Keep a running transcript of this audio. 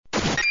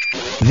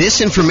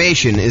This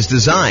information is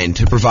designed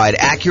to provide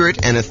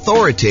accurate and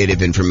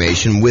authoritative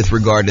information with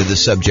regard to the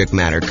subject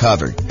matter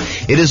covered.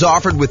 It is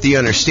offered with the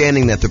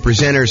understanding that the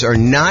presenters are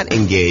not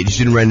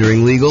engaged in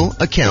rendering legal,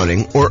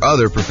 accounting, or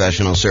other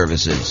professional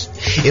services.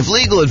 If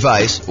legal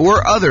advice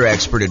or other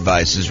expert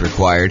advice is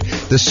required,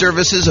 the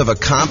services of a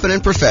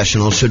competent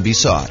professional should be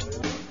sought.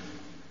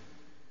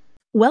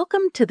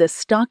 Welcome to the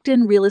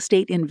Stockton Real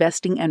Estate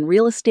Investing and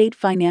Real Estate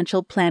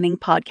Financial Planning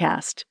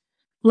Podcast.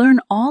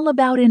 Learn all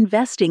about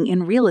investing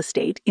in real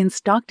estate in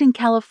Stockton,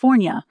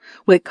 California,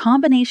 with a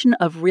combination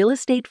of real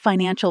estate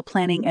financial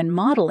planning and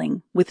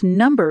modeling with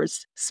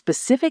numbers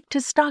specific to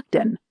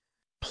Stockton,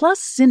 plus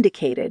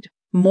syndicated,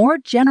 more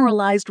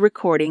generalized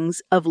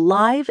recordings of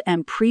live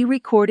and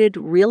pre-recorded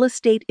real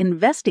estate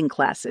investing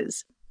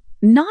classes,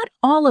 not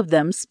all of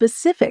them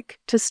specific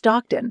to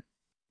Stockton.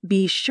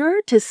 Be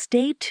sure to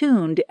stay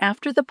tuned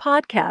after the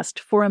podcast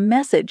for a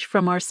message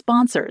from our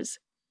sponsors.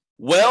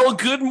 Well,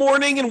 good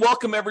morning and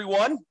welcome,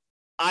 everyone.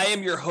 I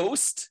am your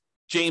host,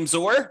 James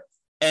Orr,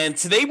 and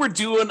today we're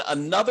doing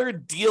another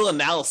deal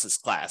analysis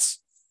class.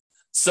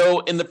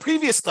 So in the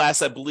previous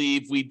class, I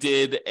believe we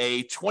did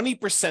a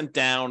 20%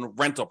 down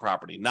rental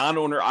property,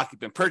 non-owner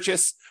occupant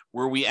purchase,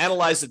 where we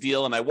analyzed the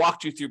deal, and I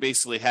walked you through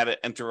basically how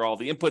to enter all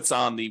the inputs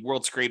on the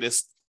world's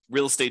greatest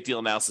real estate deal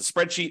analysis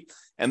spreadsheet.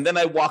 And then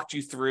I walked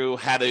you through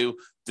how to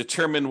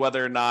determine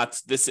whether or not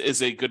this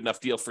is a good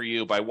enough deal for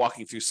you by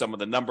walking through some of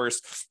the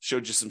numbers,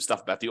 showed you some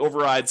stuff about the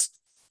overrides.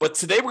 But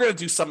today we're going to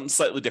do something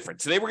slightly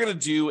different. Today we're going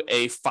to do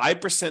a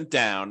 5%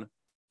 down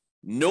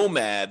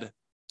Nomad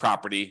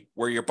property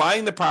where you're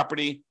buying the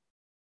property,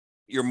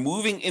 you're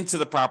moving into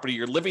the property,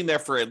 you're living there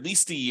for at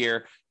least a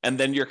year, and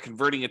then you're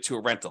converting it to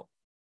a rental.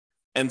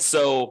 And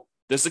so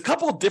there's a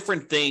couple of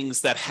different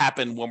things that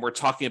happen when we're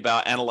talking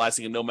about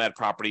analyzing a Nomad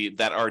property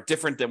that are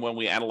different than when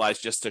we analyze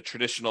just a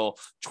traditional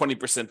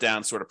 20%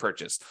 down sort of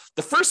purchase.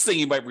 The first thing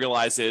you might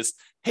realize is,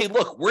 hey,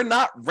 look, we're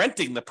not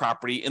renting the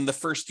property in the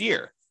first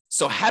year.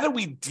 So how do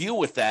we deal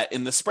with that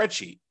in the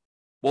spreadsheet?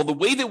 Well, the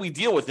way that we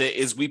deal with it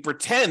is we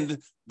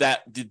pretend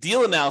that the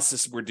deal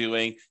analysis we're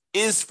doing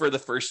is for the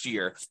first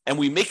year, and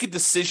we make a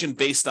decision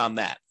based on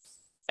that.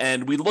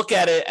 And we look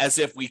at it as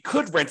if we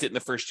could rent it in the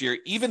first year,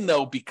 even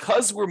though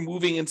because we're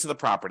moving into the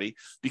property,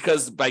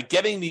 because by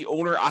getting the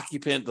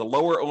owner-occupant, the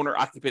lower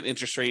owner-occupant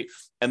interest rate,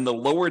 and the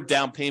lower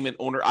down payment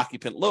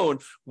owner-occupant loan,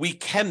 we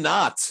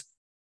cannot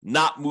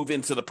not move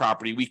into the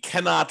property. We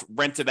cannot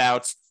rent it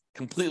out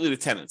completely to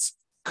tenants.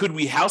 Could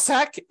we house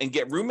hack and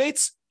get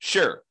roommates?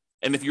 Sure.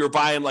 And if you were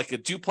buying like a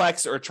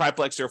duplex or a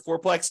triplex or a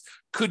fourplex,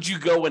 could you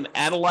go and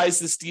analyze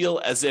this deal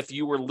as if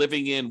you were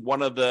living in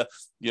one of the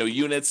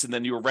units and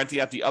then you were renting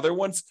out the other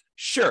ones?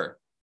 Sure.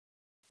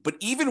 But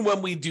even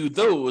when we do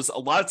those, a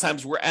lot of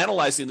times we're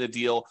analyzing the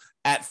deal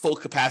at full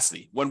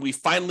capacity. When we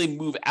finally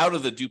move out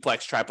of the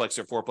duplex, triplex,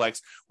 or fourplex,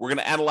 we're going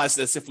to analyze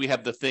this if we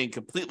have the thing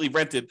completely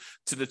rented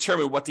to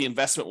determine what the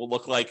investment will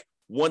look like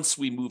once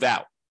we move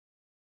out.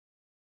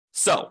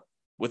 So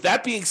with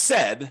that being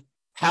said,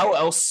 how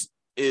else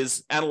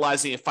is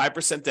analyzing a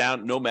 5%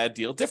 down Nomad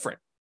deal different?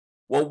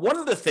 Well, one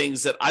of the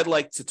things that I'd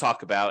like to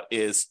talk about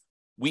is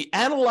we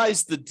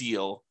analyze the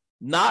deal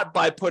not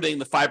by putting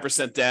the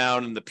 5%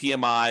 down and the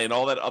PMI and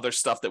all that other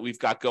stuff that we've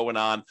got going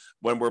on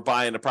when we're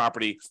buying a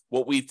property.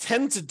 What we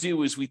tend to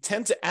do is we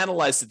tend to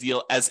analyze the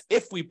deal as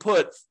if we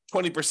put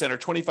 20% or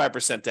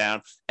 25%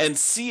 down and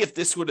see if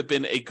this would have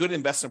been a good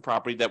investment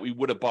property that we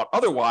would have bought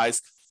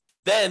otherwise.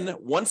 Then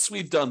once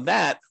we've done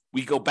that,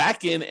 we go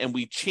back in and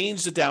we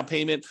change the down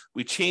payment,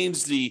 we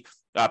change the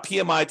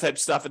PMI type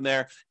stuff in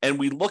there, and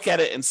we look at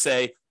it and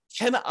say,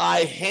 can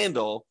I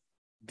handle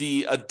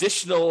the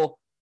additional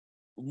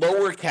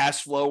lower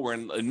cash flow, or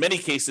in many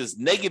cases,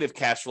 negative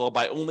cash flow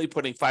by only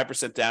putting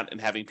 5% down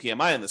and having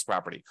PMI on this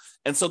property?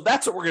 And so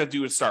that's what we're going to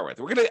do to start with.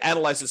 We're going to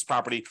analyze this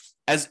property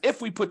as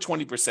if we put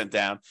 20%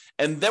 down,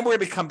 and then we're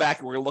going to come back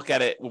and we're going to look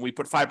at it when we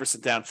put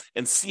 5% down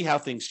and see how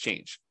things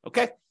change.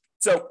 Okay?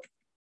 So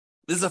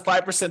this is a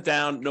 5%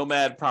 down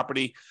Nomad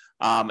property,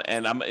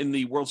 and I'm in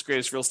the world's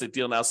greatest real estate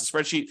deal analysis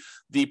spreadsheet.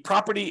 The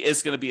property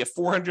is going to be a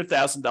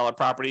 $400,000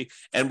 property,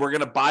 and we're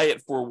going to buy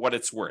it for what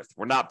it's worth.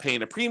 We're not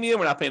paying a premium.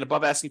 We're not paying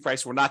above asking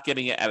price. We're not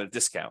getting it at a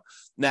discount.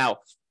 Now,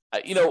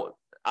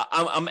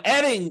 I'm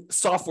adding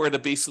software to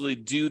basically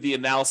do the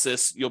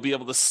analysis. You'll be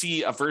able to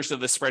see a version of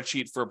the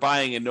spreadsheet for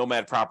buying a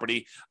Nomad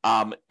property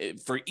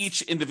for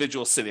each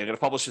individual city. I'm going to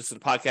publish this in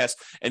the podcast,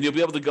 and you'll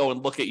be able to go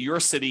and look at your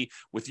city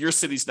with your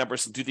city's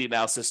numbers and do the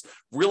analysis.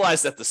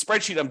 Realize that the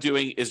spreadsheet I'm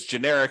doing is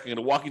generic. I'm going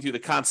to walk you through the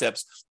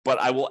concepts, but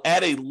I will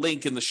add a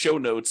link in the show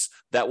notes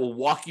that will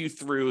walk you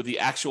through the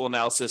actual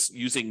analysis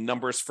using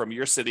numbers from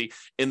your city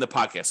in the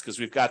podcast, because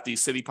we've got these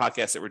city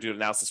podcasts that we're doing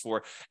analysis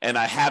for, and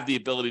I have the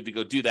ability to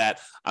go do that.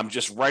 I'm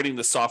just writing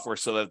the software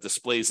so that it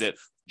displays it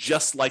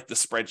just like the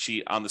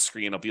spreadsheet on the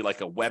screen. It'll be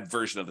like a web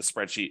version of the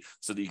spreadsheet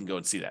so that you can go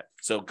and see that.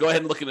 So go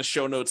ahead and look in the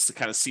show notes to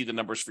kind of see the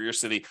numbers for your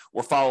city,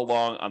 or follow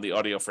along on the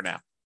audio for now.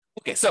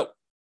 Okay, so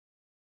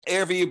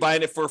ARV,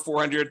 buying it for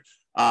 400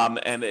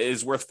 and it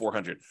is worth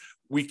 400.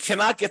 we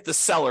cannot get the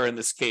seller in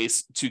this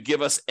case to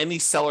give us any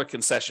seller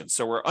concessions.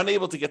 So we're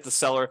unable to get the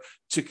seller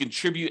to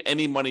contribute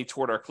any money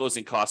toward our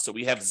closing costs. So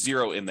we have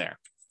zero in there.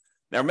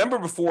 Now, remember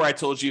before I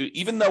told you,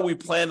 even though we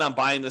plan on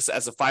buying this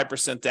as a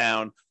 5%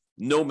 down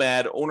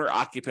Nomad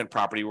owner-occupant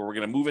property where we're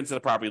going to move into the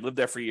property, live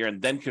there for a year,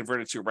 and then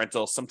convert it to a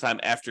rental sometime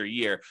after a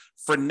year.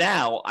 For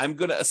now, I'm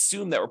going to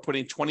assume that we're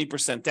putting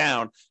 20%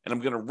 down, and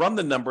I'm going to run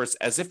the numbers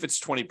as if it's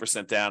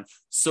 20% down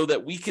so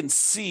that we can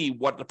see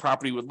what the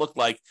property would look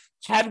like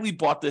had we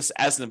bought this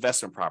as an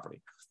investment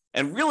property.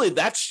 And really,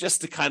 that's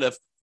just to kind of,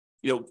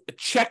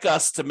 check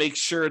us to make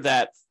sure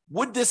that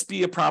would this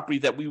be a property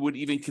that we would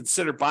even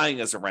consider buying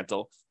as a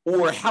rental,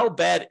 or how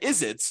bad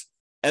is it?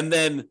 And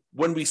then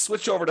when we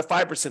switch over to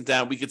 5%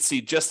 down, we could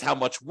see just how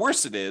much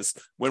worse it is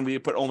when we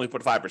only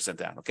put 5%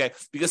 down, okay?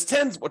 Because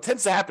what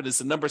tends to happen is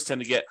the numbers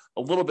tend to get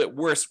a little bit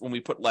worse when we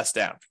put less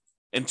down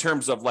in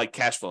terms of like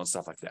cash flow and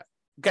stuff like that,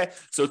 okay?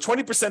 So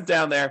 20%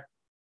 down there.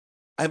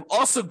 I'm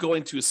also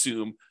going to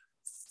assume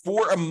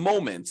for a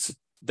moment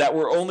that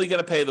we're only going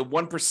to pay the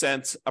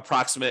 1%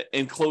 approximate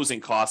in closing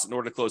costs in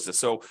order to close this.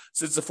 So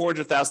since it's a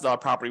 $400,000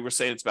 property, we're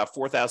saying it's about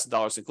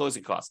 $4,000 in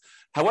closing costs.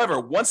 However,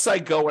 once I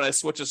go and I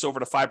switch this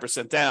over to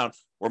 5% down,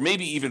 or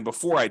maybe even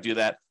before I do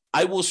that,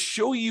 I will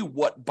show you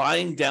what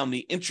buying down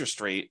the interest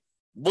rate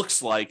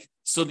looks like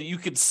so that you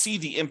can see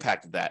the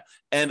impact of that.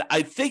 And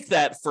I think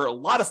that for a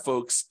lot of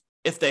folks,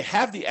 if they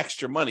have the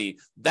extra money,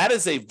 that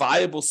is a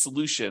viable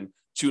solution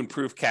to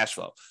improve cash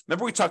flow.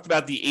 Remember, we talked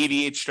about the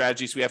 88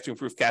 strategies we have to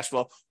improve cash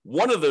flow.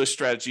 One of those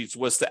strategies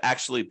was to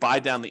actually buy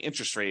down the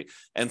interest rate.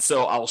 And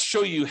so I'll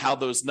show you how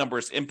those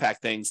numbers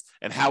impact things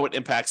and how it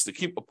impacts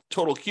the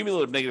total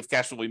cumulative negative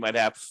cash flow we might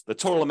have, the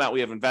total amount we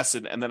have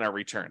invested, and then our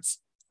returns.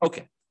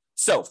 Okay,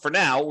 so for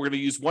now, we're going to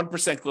use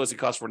 1% closing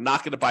costs. We're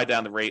not going to buy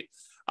down the rate.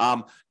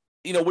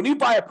 When you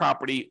buy a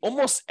property,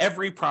 almost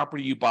every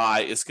property you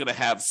buy is going to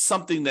have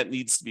something that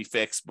needs to be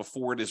fixed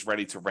before it is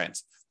ready to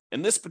rent.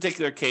 In this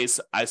particular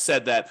case, I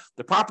said that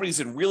the property is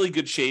in really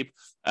good shape.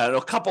 A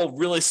couple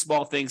really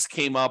small things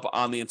came up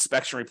on the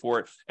inspection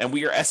report, and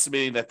we are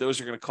estimating that those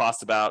are going to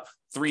cost about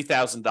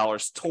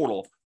 $3,000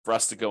 total for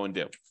us to go and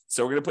do.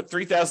 So we're going to put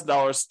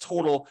 $3,000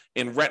 total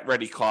in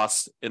rent-ready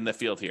costs in the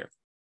field here.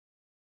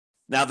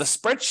 Now, the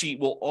spreadsheet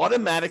will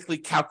automatically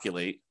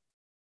calculate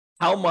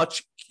how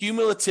much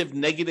cumulative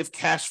negative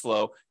cash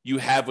flow you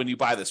have when you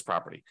buy this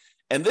property.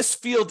 And this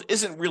field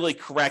isn't really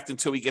correct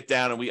until we get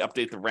down and we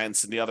update the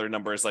rents and the other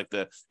numbers like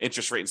the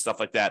interest rate and stuff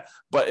like that.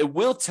 But it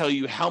will tell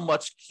you how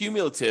much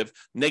cumulative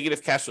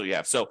negative cash flow you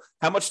have. So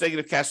how much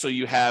negative cash flow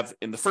you have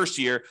in the first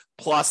year,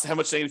 plus how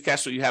much negative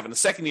cash flow you have in the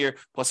second year,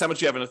 plus how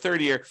much you have in the third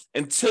year,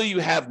 until you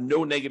have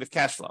no negative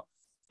cash flow.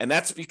 And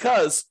that's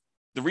because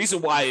the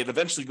reason why it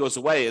eventually goes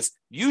away is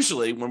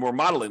usually when we're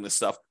modeling this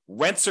stuff,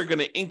 rents are going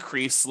to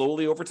increase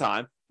slowly over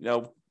time,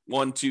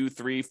 1, 2,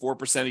 3,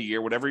 4% a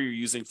year, whatever you're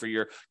using for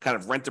your kind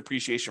of rent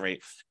depreciation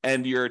rate.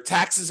 And your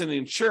taxes and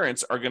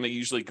insurance are going to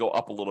usually go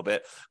up a little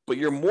bit, but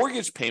your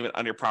mortgage payment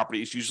on your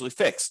property is usually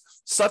fixed,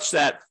 such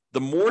that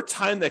the more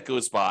time that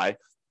goes by,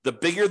 the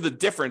bigger the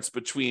difference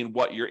between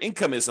what your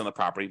income is on the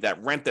property,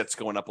 that rent that's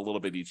going up a little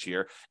bit each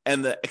year,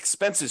 and the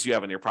expenses you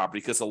have on your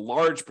property, because a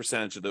large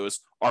percentage of those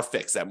are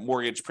fixed. That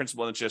mortgage,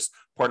 principal, interest,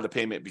 part of the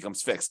payment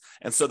becomes fixed.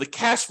 And so the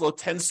cash flow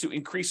tends to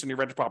increase in your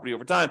rental property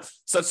over time,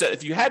 such that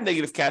if you had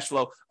negative cash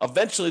flow,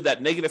 eventually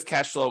that negative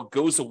cash flow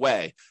goes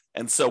away.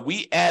 And so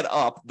we add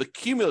up the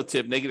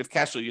cumulative negative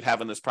cash flow you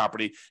have on this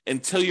property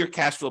until your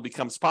cash flow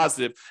becomes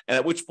positive, and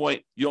at which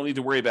point you don't need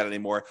to worry about it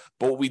anymore.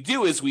 But what we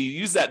do is we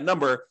use that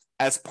number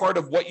as part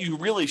of what you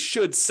really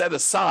should set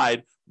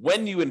aside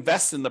when you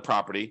invest in the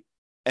property,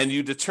 and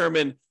you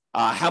determine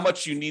how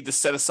much you need to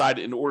set aside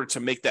in order to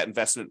make that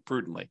investment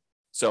prudently.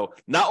 So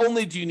not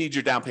only do you need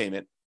your down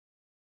payment,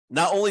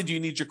 not only do you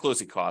need your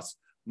closing costs,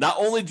 not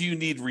only do you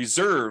need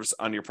reserves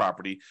on your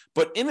property,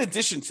 but in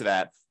addition to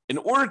that, in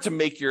order to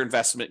make your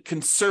investment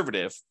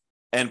conservative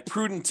and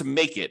prudent to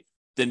make it,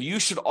 then you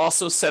should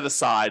also set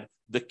aside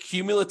the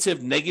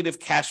cumulative negative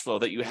cash flow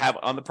that you have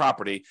on the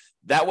property.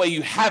 That way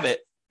you have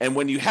it. And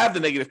when you have the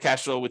negative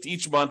cash flow with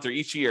each month or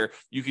each year,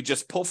 you could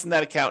just pull from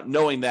that account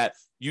knowing that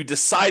you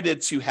decided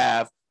to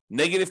have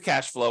negative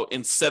cash flow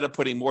instead of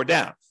putting more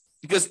down.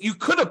 Because you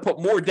could have put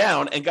more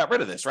down and got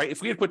rid of this, right?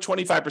 If we had put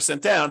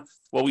 25% down,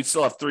 well, we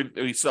still have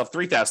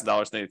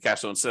 $3,000 negative cash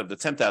flow instead of the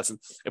 $10,000.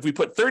 If we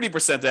put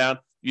 30% down,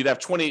 you'd have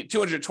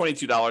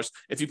 $222.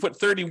 If you put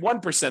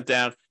 31%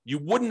 down, you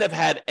wouldn't have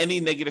had any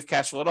negative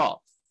cash flow at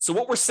all. So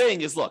what we're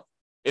saying is, look,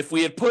 if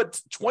we had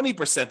put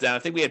 20% down, I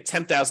think we had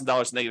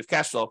 $10,000 negative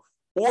cash flow,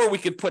 or we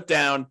could put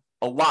down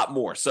a lot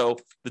more. So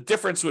the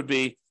difference would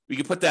be we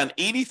could put down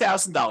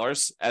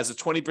 $80,000 as a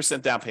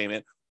 20% down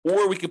payment,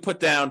 or we could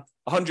put down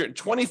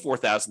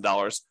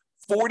 $124,000,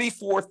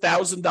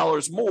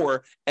 $44,000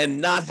 more, and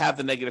not have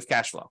the negative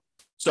cash flow.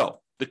 So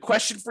the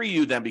question for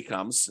you then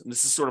becomes, and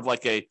this is sort of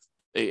like a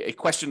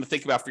question to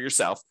think about for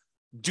yourself,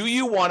 do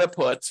you want to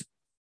put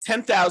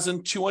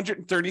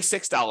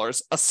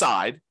 $10,236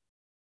 aside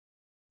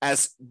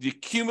as the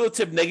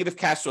cumulative negative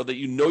cash flow that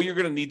you know you're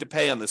going to need to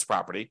pay on this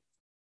property?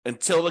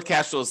 until the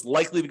cash flow is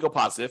likely to go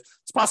positive.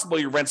 It's possible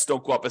your rents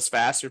don't go up as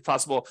fast. It's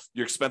possible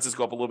your expenses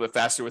go up a little bit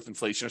faster with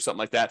inflation or something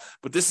like that.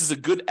 But this is a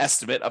good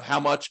estimate of how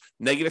much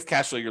negative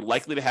cash flow you're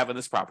likely to have in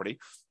this property.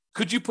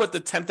 Could you put the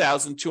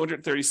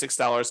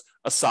 $10,236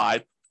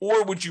 aside,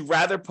 or would you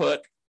rather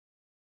put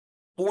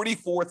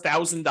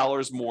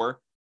 $44,000 more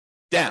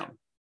down?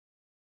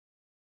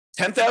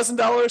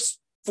 $10,000,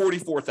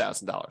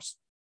 $44,000.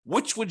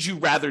 Which would you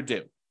rather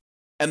do?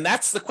 And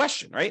that's the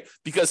question, right?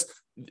 Because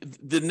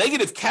the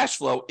negative cash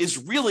flow is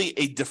really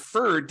a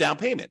deferred down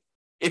payment.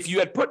 If you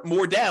had put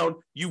more down,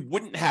 you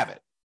wouldn't have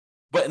it.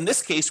 But in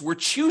this case, we're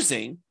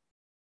choosing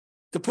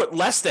to put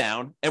less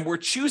down, and we're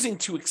choosing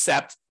to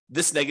accept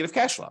this negative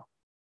cash flow.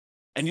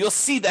 And you'll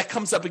see that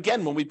comes up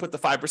again when we put the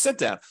 5%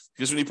 down,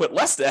 because when you put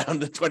less down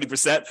than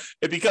 20%,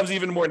 it becomes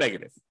even more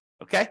negative.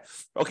 Okay.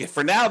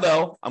 For now,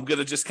 though, I'm going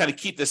to just kind of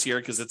keep this here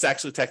because it's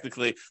actually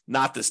technically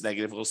not this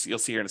negative. You'll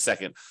see here in a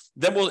second.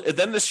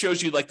 Then this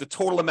shows you like the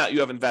total amount you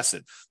have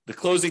invested, the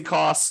closing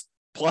costs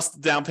plus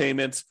the down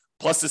payment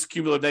plus this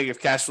cumulative negative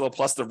cash flow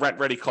plus the rent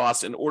ready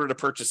costs in order to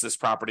purchase this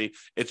property.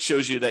 It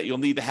shows you that you'll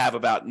need to have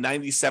about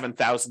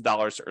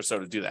 $97,000 or so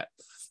to do that.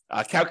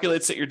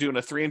 Calculates that you're doing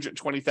a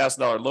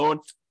 $320,000 loan,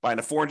 buying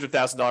a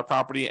 $400,000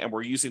 property, and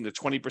we're using the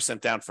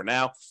 20% down for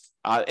now.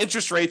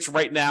 Interest rates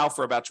right now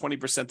for about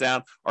 20%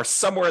 down are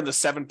somewhere in the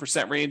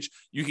 7% range.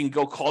 You can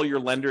go call your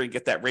lender and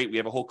get that rate. We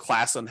have a whole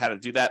class on how to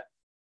do that.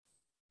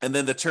 And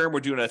then the term, we're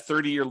doing a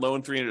 30-year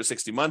loan,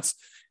 360 months.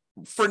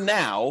 For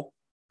now,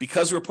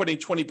 because we're putting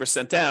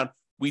 20% down,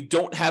 we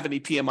don't have any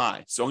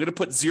PMI. So I'm going to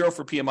put 0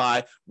 for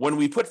PMI. When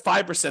we put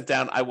 5%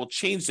 down, I will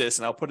change this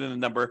and I'll put in a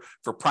number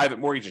for private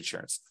mortgage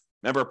insurance.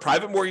 Remember,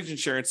 private mortgage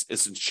insurance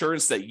is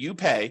insurance that you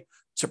pay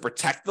to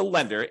protect the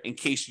lender in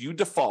case you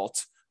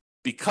default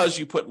because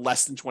you put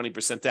less than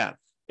 20% down.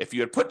 If you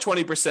had put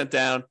 20%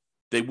 down,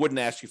 they wouldn't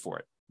ask you for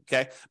it,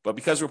 okay? But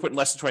because we're putting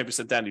less than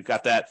 20% down, you've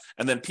got that.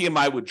 And then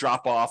PMI would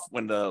drop off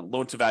when the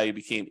loan to value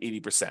became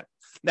 80%.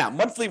 Now,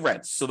 monthly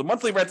rents. So the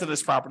monthly rent of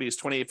this property is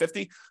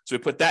 $2,850. So we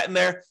put that in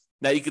there.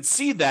 Now you can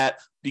see that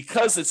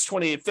because it's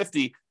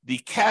 $2,850, the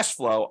cash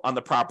flow on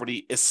the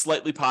property is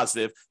slightly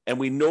positive, and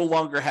we no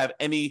longer have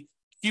any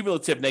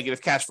cumulative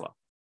negative cash flow.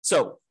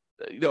 So,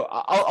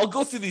 I'll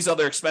go through these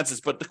other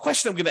expenses, but the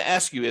question I'm going to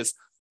ask you is,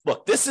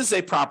 look, this is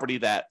a property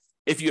that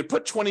if you had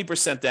put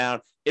 20%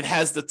 down, it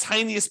has the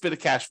tiniest bit of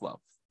cash flow.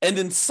 And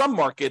in some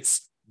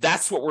markets,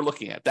 that's what we're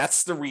looking at.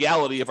 That's the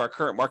reality of our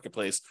current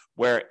marketplace,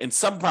 where in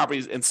some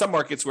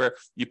markets where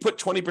you put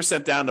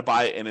 20% down to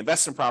buy an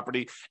investment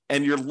property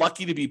and you're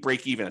lucky to be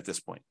break even at this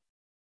point,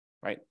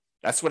 right?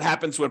 That's what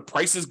happens when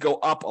prices go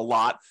up a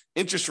lot,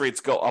 interest rates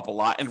go up a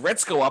lot, and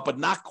rents go up, but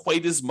not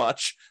quite as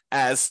much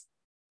as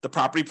the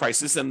property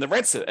prices and the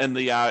rents and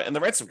the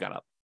rents have gone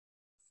up.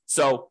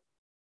 So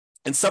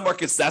in some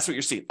markets, that's what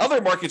you're seeing. Other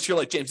markets, you're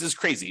like, James, this is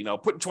crazy.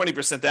 Putting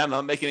 20% down,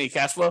 not making any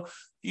cash flow.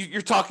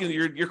 You're talking,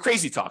 you're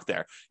crazy talk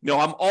there.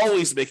 I'm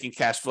always making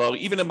cash flow,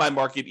 even in my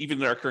market,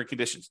 even in our current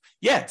conditions.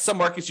 Yeah, some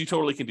markets you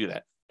totally can do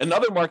that. In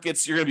other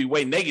markets, you're going to be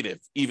way negative,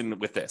 even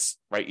with this,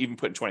 right? Even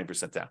putting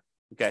 20% down.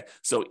 Okay,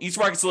 so each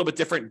market's a little bit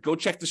different. Go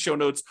check the show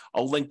notes.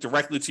 I'll link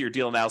directly to your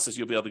deal analysis.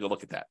 You'll be able to go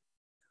look at that.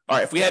 All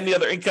right, if we had any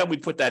other income,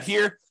 we'd put that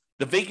here.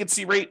 The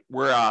vacancy rate,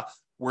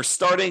 we're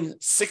starting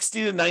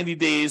 60 to 90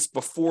 days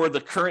before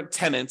the current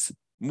tenant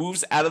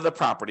moves out of the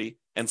property.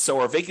 And so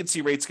our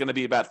vacancy rate is going to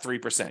be about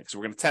 3%. So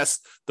we're going to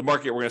test the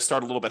market. We're going to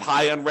start a little bit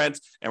high on rent,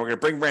 and we're going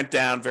to bring rent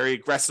down very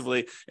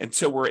aggressively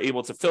until we're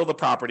able to fill the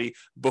property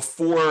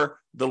before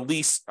the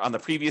lease on the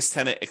previous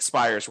tenant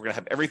expires. We're going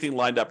to have everything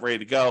lined up, ready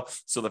to go.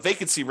 So the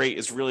vacancy rate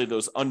is really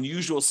those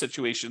unusual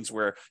situations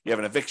where you have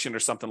an eviction or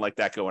something like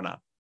that going on.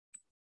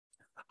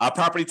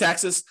 Property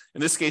taxes,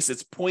 in this case,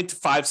 it's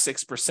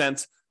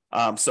 0.56%.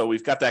 So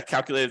we've got that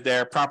calculated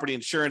there. Property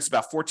insurance,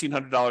 about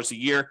 $1,400 a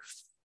year.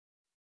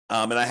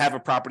 And I have a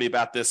property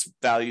about this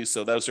value,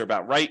 so those are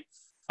about right.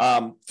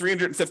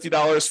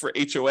 $350 for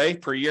HOA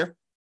per year.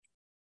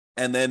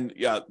 And then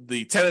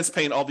the tenant's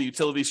paying all the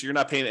utilities, so you're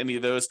not paying any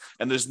of those.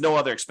 And there's no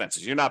other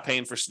expenses. You're not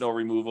paying for snow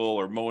removal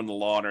or mowing the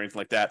lawn or anything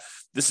like that.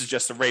 This is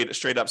just a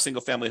straight up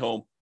single family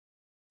home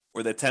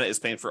where the tenant is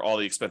paying for all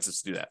the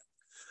expenses to do that.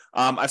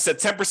 I've said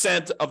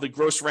 10% of the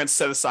gross rent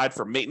set aside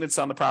for maintenance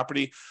on the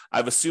property.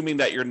 I'm assuming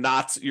that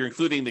you're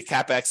including the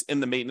CapEx in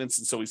the maintenance.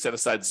 And so we set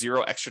aside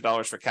 $0 extra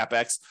for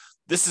CapEx.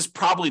 This is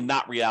probably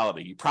not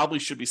reality. You probably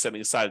should be setting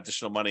aside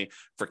additional money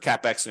for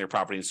CapEx in your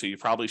property. And so you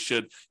probably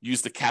should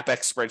use the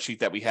CapEx spreadsheet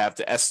that we have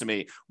to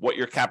estimate what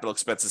your capital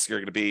expenses are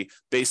going to be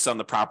based on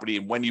the property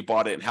and when you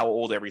bought it and how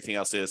old everything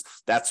else is.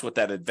 That's what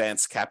that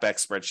advanced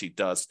CapEx spreadsheet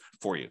does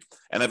for you.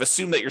 And I've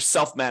assumed that you're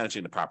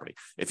self-managing the property.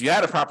 If you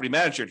had a property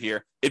manager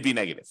here, it'd be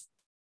negative,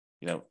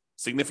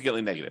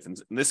 significantly negative.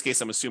 In this case,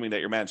 I'm assuming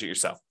that you're managing it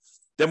yourself.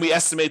 Then we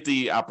estimate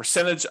the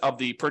percentage of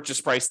the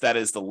purchase price that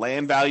is the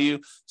land value,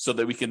 so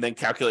that we can then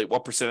calculate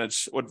what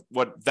percentage,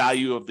 what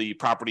value of the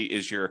property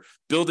is your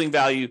building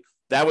value.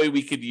 That way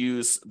we could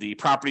use the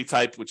property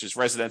type, which is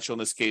residential in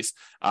this case,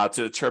 to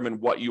determine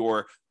what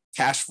your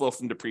cash flow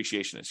from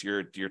depreciation is,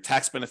 your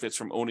tax benefits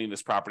from owning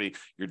this property,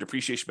 your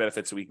depreciation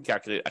benefits, so we can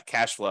calculate a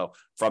cash flow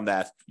from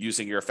that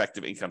using your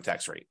effective income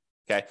tax rate.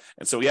 Okay.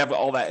 And so we have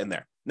all that in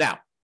there. Now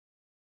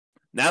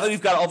that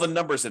we've got all the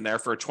numbers in there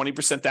for a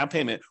 20% down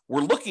payment,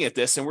 we're looking at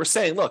this and we're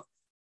saying, look,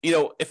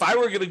 if I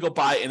were going to go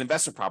buy an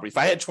investment property, if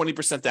I had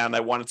 20% down and I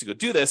wanted to go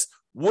do this,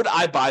 would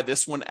I buy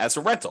this one as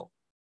a rental?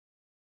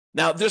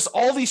 Now, there's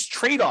all these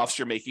trade-offs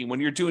you're making when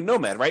you're doing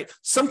Nomad, right?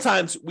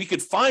 Sometimes we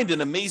could find an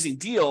amazing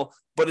deal,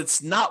 but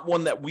it's not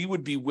one that we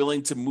would be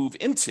willing to move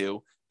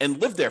into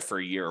and live there for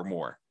a year or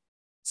more.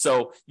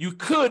 So you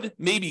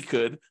maybe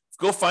could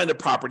go find a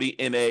property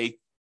in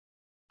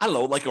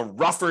like a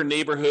rougher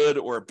neighborhood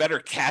or a better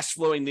cash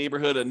flowing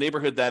neighborhood, a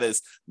neighborhood that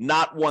is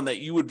not one that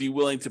you would be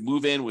willing to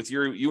move in with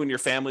you and your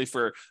family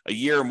for a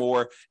year or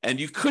more, and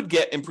you could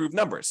get improved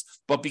numbers.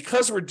 But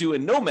because we're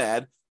doing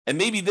Nomad, and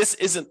maybe this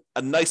isn't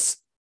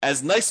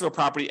as nice of a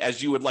property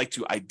as you would like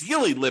to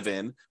ideally live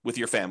in with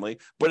your family,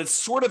 but it's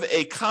sort of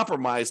a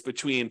compromise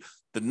between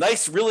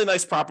the really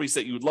nice properties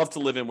that you would love to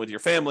live in with your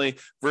family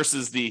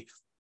versus the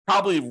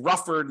probably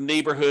rougher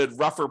neighborhood,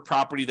 rougher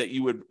property that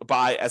you would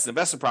buy as an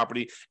investment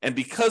property. And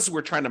because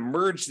we're trying to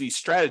merge these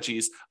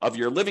strategies of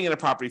you're living in a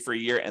property for a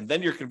year and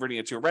then you're converting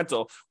it to a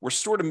rental, we're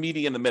sort of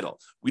meeting in the middle.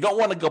 We don't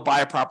want to go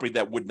buy a property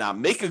that would not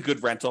make a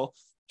good rental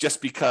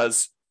just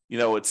because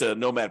it's a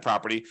Nomad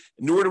property,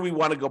 nor do we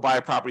want to go buy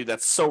a property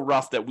that's so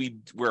rough that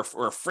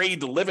we're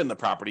afraid to live in the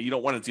property. You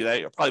don't want to do that.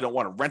 You probably don't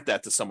want to rent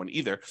that to someone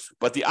either.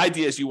 But the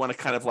idea is you want to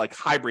kind of like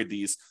hybrid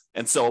these.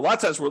 And so a lot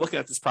of times we're looking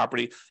at this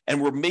property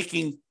and we're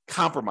making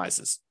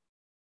compromises.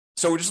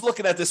 So we're just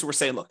looking at this and we're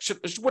saying, look,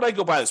 would I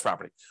go buy this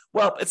property?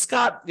 Well, it's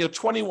got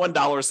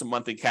 $21 a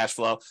month in cash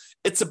flow.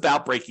 It's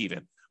about break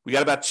even. We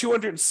got about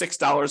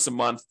 $206 a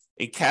month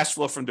in cash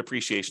flow from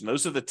depreciation.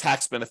 Those are the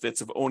tax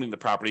benefits of owning the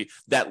property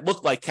that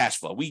look like cash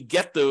flow. We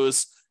get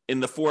those in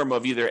the form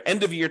of either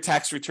end of year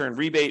tax return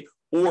rebate,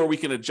 or we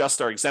can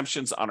adjust our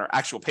exemptions on our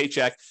actual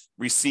paycheck,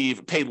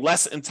 pay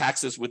less in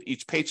taxes with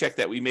each paycheck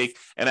that we make,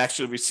 and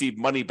actually receive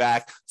money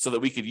back so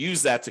that we could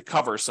use that to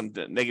cover some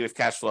negative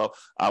cash flow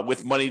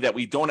with money that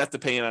we don't have to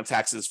pay in on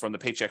taxes from the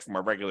paycheck from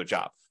our regular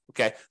job.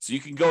 Okay, so you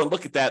can go and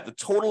look at that. The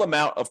total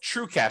amount of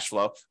true cash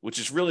flow, which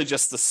is really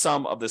just the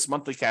sum of this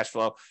monthly cash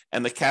flow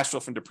and the cash flow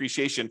from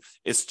depreciation,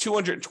 is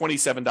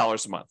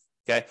 $227 a month.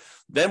 Okay,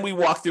 then we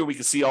walk through, we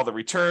can see all the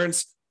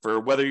returns for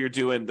whether you're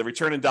doing the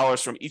return in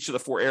dollars from each of the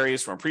four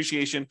areas, from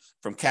appreciation,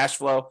 from cash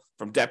flow,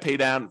 from debt pay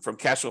down, from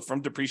cash flow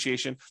from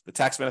depreciation, the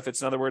tax benefits,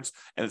 in other words,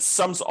 and it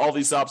sums all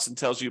these up and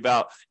tells you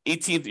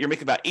you're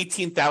making about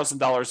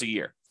 $18,000 a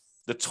year.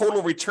 The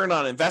total return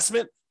on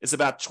investment is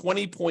about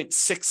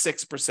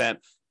 20.66%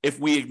 if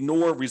we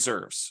ignore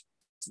reserves.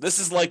 So this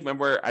is like,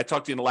 remember I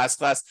talked to you in the last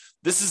class,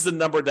 this is the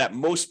number that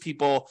most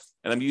people,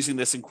 and I'm using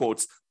this in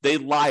quotes, they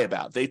lie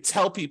about. They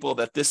tell people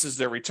that this is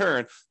their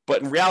return,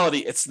 but in reality,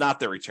 it's not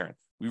their return.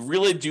 We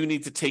really do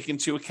need to take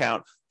into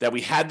account that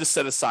we had to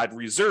set aside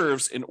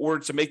reserves in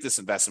order to make this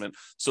investment.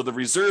 So the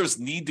reserves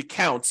need to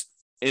count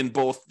in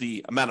both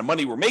the amount of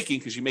money we're making,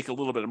 because you make a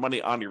little bit of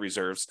money on your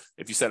reserves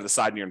if you set it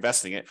aside and you're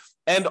investing it,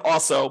 and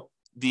also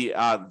the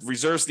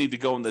reserves need to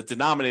go in the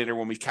denominator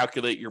when we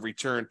calculate your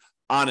return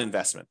on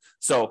investment.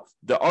 So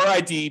the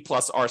RID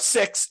plus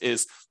R6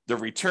 is the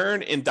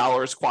return in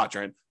dollars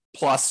quadrant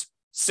plus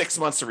 6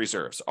 months of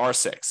reserves,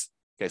 R6.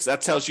 Okay, so that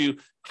tells you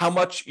how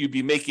much you'd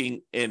be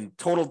making in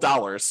total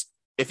dollars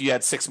if you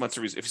had 6 months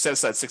of if you set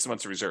aside 6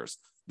 months of reserves.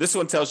 This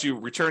one tells you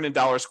return in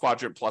dollars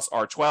quadrant plus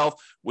R12,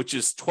 which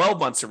is 12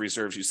 months of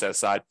reserves you set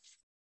aside.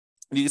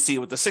 And you can see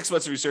with the 6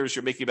 months of reserves,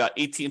 you're making about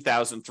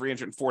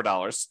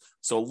 $18,304.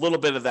 So a little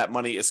bit of that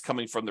money is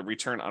coming from the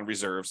return on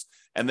reserves.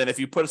 And then if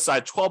you put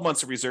aside 12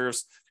 months of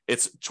reserves,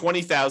 it's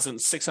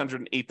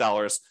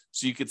 $20,608.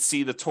 So you could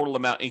see the total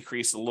amount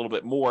increase a little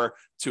bit more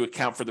to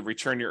account for the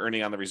return you're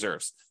earning on the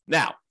reserves.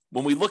 Now,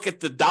 when we look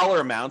at the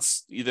dollar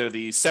amounts, either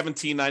the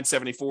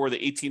 $17,974, the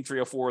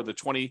 $18,304, the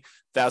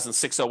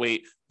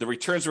 $20,608, the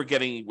returns we're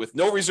getting with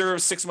no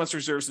reserves, 6 months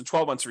reserves, and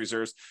 12 months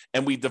reserves,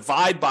 and we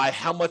divide by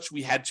how much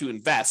we had to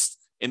invest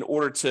in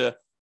order to,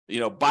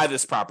 buy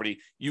this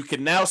property, you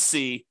can now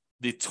see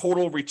the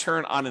total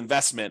return on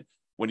investment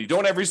when you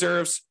don't have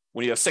reserves,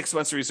 when you have 6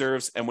 months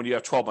reserves, and when you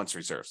have 12 months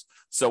reserves.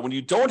 So when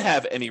you don't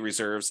have any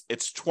reserves,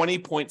 it's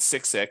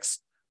 20.66.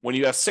 When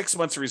you have 6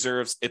 months of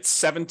reserves, it's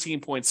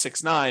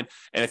 17.69.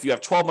 And if you have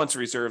 12 months of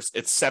reserves,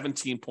 it's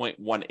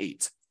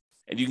 17.18.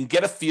 And you can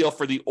get a feel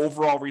for the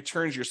overall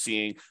returns you're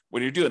seeing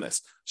when you're doing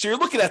this. So you're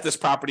looking at this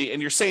property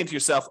and you're saying to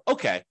yourself,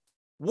 okay,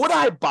 would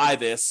I buy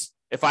this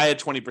if I had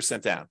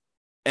 20% down?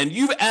 And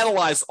you've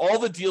analyzed all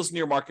the deals in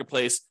your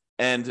marketplace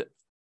and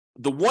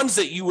the ones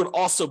that you would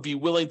also be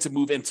willing to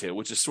move into,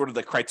 which is sort of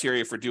the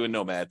criteria for doing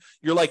Nomad.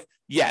 You're like,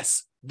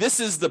 yes, this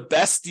is the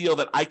best deal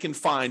that I can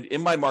find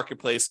in my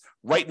marketplace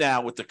right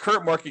now with the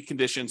current market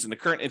conditions and the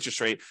current interest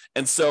rate.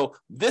 And so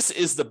this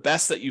is the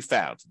best that you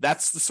found.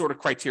 That's the sort of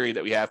criteria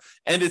that we have,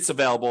 and it's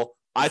available.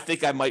 I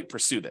think I might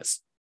pursue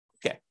this.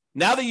 Okay.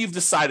 Now that you've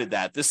decided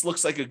that this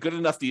looks like a good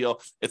enough deal,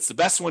 it's the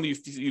best one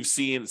you've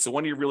seen, it's the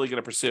one you're really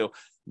going to pursue.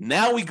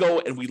 Now we go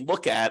and we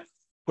look at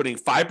putting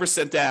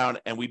 5% down,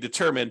 and we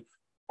determine,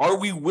 are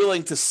we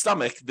willing to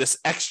stomach this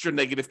extra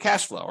negative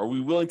cash flow? Are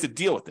we willing to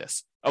deal with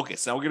this? Okay,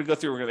 so now we're going to go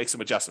through, we're going to make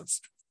some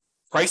adjustments.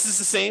 Price is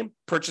the same,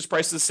 purchase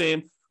price is the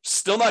same,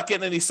 still not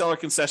getting any seller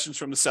concessions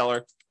from the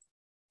seller.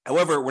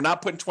 However, we're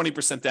not putting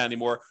 20% down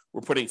anymore,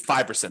 we're putting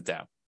 5%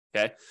 down,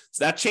 okay?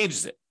 So that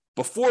changes it.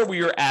 Before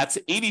we were at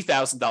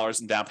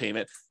 $80,000 in down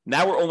payment,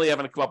 now we're only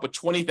having to come up with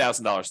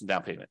 $20,000 in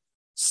down payment.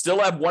 Still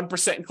have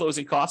 1% in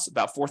closing costs,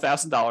 about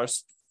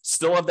 $4,000.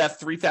 Still have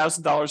that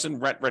 $3,000 in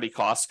rent ready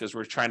costs because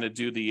we're trying to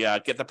do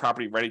the get the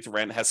property ready to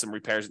rent, has some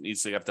repairs that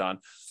needs to get done.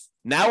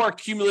 Now our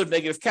cumulative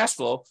negative cash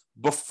flow,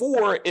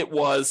 before it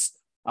was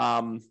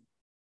I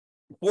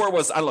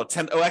don't know,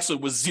 10. Oh, actually,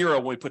 it was zero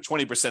when we put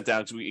 20%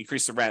 down because we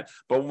increased the rent.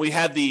 But when we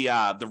had the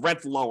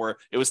rent lower,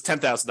 it was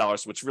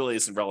 $10,000, which really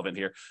isn't relevant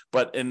here.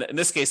 But in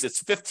this case,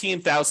 it's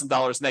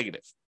 $15,000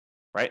 negative,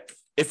 right?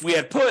 If we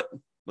had put,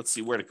 let's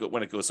see where to go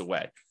when it goes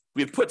away.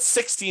 We had put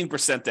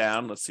 16%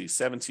 down. Let's see,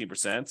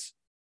 17%,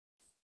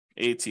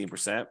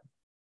 18%,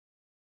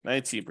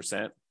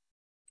 19%.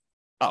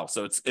 Oh,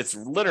 so it's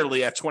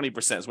literally at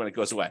 20% is when it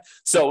goes away.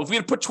 So if we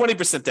had put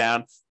 20%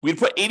 down, we'd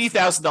put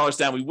 $80,000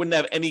 down, we wouldn't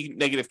have any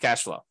negative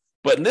cash flow.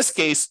 But in this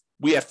case,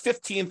 we have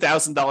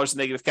 $15,000 in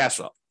negative cash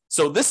flow.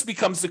 So this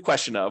becomes the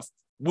question of,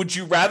 would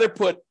you rather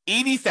put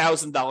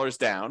 $80,000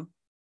 down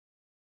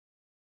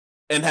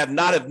and have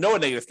no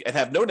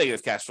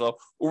negative cash flow,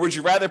 or would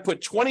you rather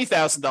put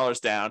 $20,000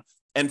 down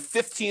and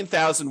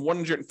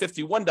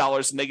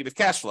 $15,151 in negative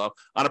cash flow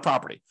on a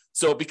property?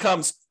 So it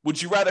becomes,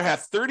 would you rather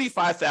have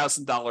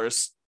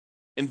 $35,000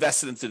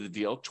 invested into the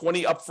deal,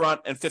 20 upfront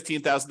and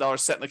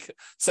 $15,000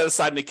 set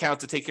aside in an account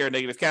to take care of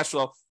negative cash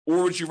flow,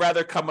 or would you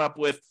rather come up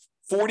with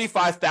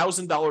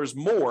 $45,000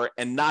 more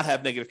and not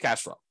have negative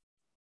cash flow?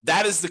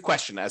 That is the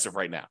question as of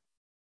right now.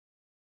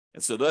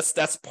 And so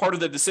that's part of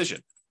the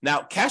decision.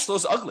 Now, cash flow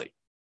is ugly.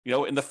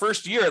 In the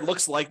first year, it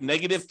looks like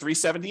negative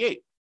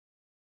 $378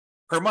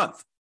 per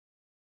month.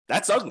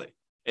 That's ugly.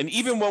 And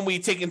even when we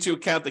take into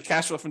account the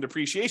cash flow from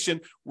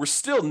depreciation, we're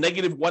still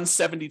negative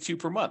 $172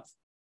 per month.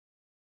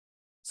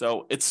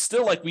 So it's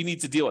still like we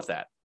need to deal with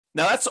that.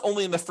 Now, that's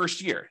only in the first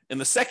year. In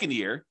the second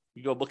year,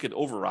 you go look at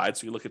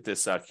overrides. So you look at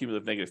this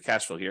cumulative negative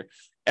cash flow here.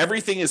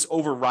 Everything is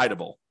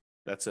overridable.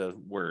 That's a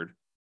word.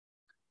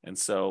 And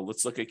so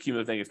let's look at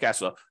cumulative negative cash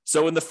flow.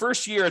 So in the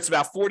first year, it's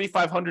about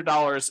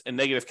 $4,500 in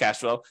negative cash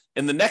flow.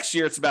 In the next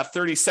year, it's about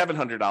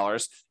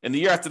 $3,700. In the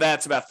year after that,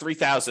 it's about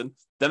 $3,000.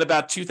 Then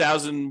about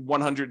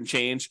 $2,100 and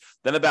change.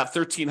 Then about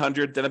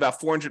 $1,300. Then about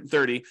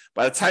 $430.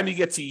 By the time you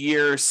get to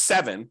year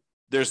 7,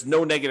 there's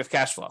no negative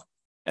cash flow.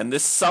 And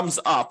this sums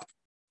up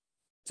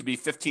to be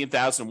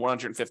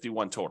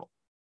 $15,151 total.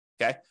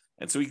 Okay.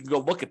 And so we can go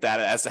look at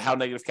that as to how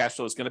negative cash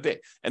flow is going to be.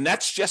 And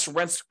that's just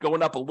rents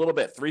going up a little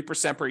bit,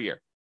 3% per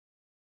year.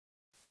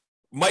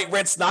 Might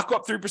rents not go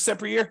up 3%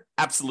 per year?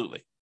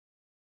 Absolutely.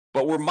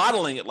 But we're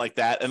modeling it like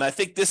that. And I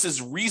think this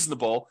is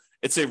reasonable.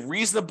 It's a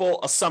reasonable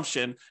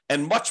assumption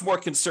and much more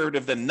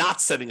conservative than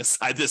not setting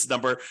aside this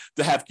number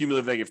to have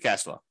cumulative negative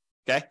cash flow.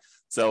 Okay.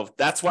 So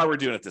that's why we're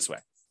doing it this way.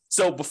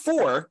 So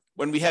before,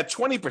 when we had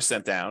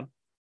 20% down,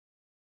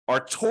 our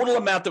total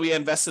amount that we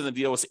had invested in the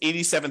deal was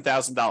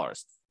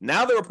 $87,000.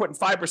 Now that we're putting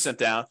 5%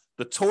 down,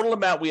 the total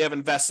amount we have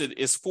invested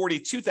is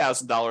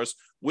 $42,000,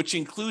 which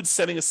includes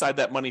setting aside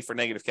that money for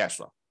negative cash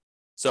flow.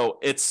 So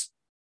it's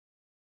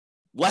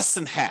less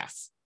than half,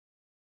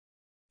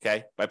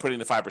 okay, by putting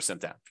the 5%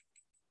 down, if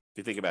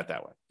you think about it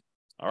that way.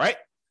 All right.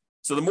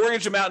 So the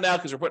mortgage amount now,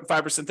 because we're putting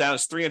 5% down,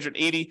 is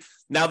 $380.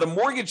 Now the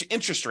mortgage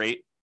interest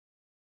rate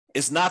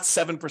is not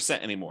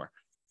 7% anymore.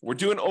 We're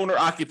doing owner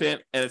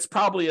occupant, and it's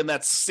probably in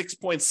that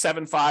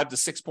 6.75 to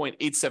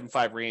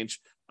 6.875 range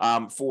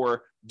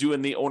for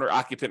doing the owner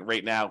occupant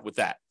rate now with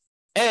that.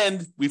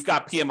 And we've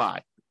got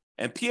PMI.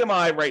 And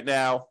PMI right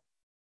now,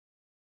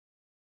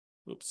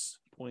 0.38.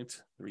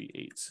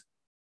 0.038.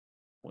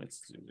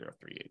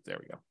 There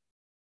we go.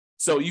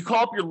 So you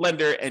call up your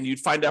lender and you'd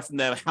find out from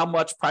them how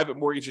much private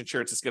mortgage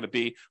insurance is going to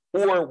be.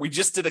 Or we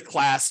just did a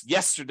class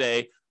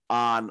yesterday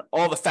on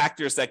all the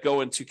factors that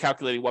go into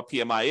calculating what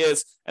PMI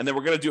is. And then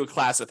we're going to do a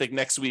class, I think,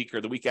 next week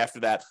or the week after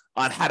that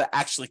on how to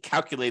actually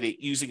calculate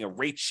it using a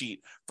rate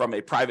sheet from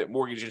a private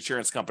mortgage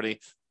insurance company.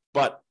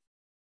 But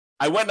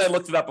I went and I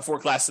looked it up before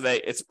class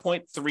today. It's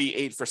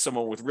 0.38 for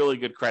someone with really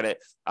good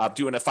credit,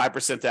 doing a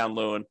 5% down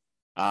loan,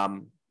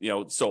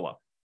 solo.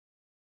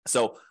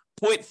 So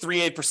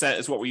 0.38%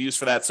 is what we use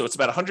for that. So it's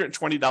about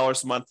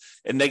 $120 a month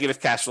in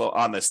negative cash flow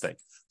on this thing.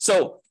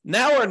 So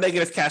now our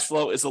negative cash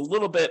flow is a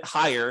little bit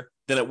higher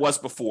than it was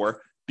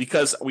before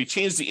because we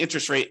changed the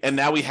interest rate and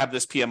now we have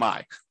this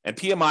PMI. And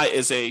PMI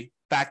is a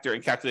factor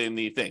in calculating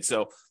the thing.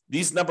 So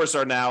these numbers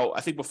are now, I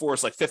think before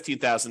it's like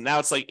 $15,000. Now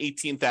it's like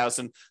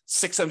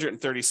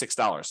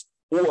 $18,636.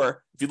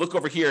 Or if you look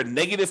over here,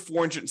 negative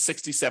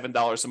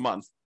 $467 a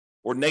month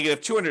or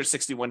negative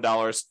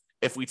 $261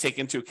 if we take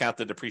into account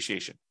the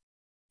depreciation,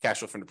 cash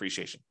flow from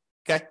depreciation.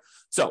 Okay.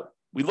 So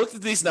we looked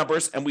at these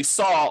numbers and we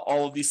saw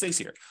all of these things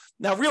here.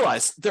 Now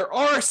realize there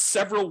are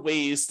several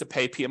ways to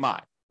pay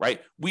PMI,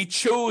 right? We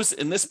chose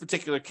in this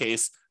particular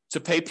case to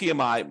pay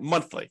PMI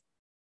monthly.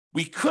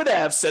 We could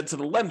have said to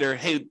the lender,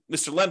 hey,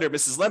 Mr. Lender,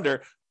 Mrs.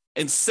 Lender,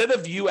 instead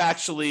of you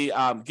actually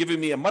giving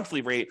me a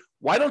monthly rate,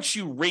 why don't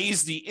you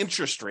raise the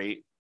interest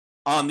rate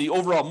on the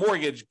overall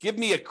mortgage? Give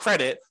me a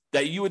credit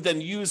that you would then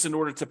use in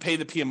order to pay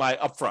the PMI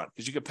upfront,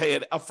 because you could pay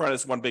it upfront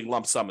as one big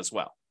lump sum as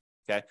well.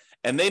 Okay.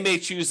 And they may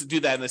choose to do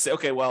that. And they say,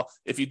 okay, well,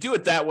 if you do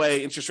it that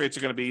way, interest rates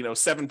are going to be,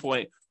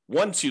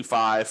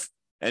 7.125,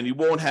 and you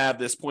won't have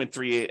this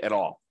 0.38 at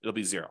all. It'll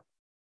be zero.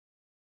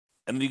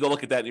 And then you go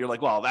look at that and you're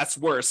like, well, that's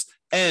worse.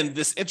 And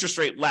this interest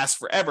rate lasts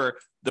forever.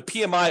 The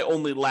PMI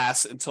only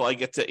lasts until I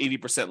get to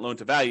 80% loan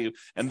to value,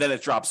 and then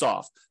it drops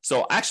off.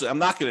 So actually, I'm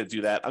not going to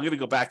do that. I'm going to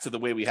go back to the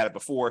way we had it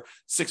before,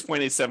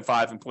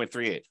 6.875 and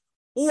 0.38.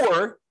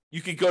 Or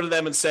you could go to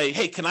them and say,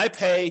 hey, can I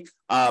pay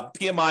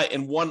PMI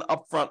in one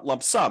upfront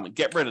lump sum?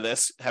 Get rid of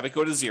this, have it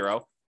go to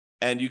zero,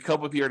 and you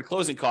come up here in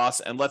closing costs,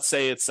 and let's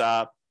say it's,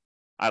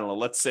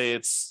 let's say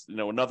it's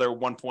another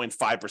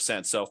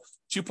 1.5%. So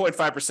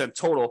 2.5%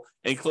 total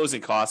in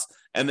closing costs,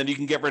 and then you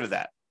can get rid of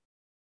that.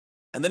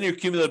 And then your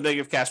cumulative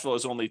negative cash flow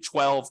is only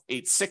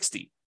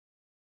 12,860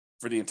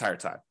 for the entire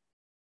time.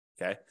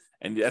 Okay.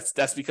 And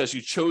that's because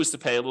you chose to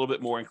pay a little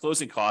bit more in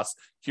closing costs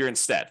here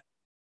instead.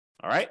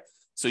 All right.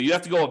 So you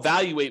have to go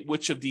evaluate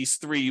which of these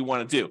three you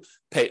want to do.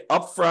 Pay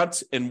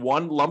upfront in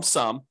one lump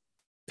sum,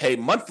 pay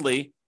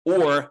monthly,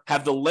 or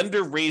have the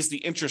lender raise the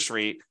interest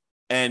rate,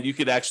 and you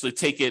could actually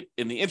take it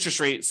in the interest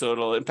rate, so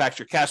it'll impact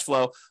your cash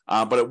flow,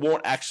 but it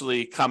won't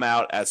actually come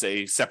out as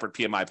a separate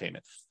PMI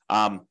payment.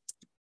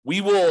 We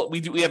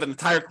have an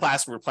entire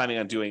class we're planning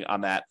on doing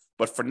on that,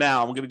 but for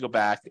now, I'm going to go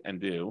back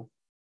and do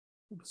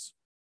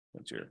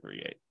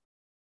 0.038.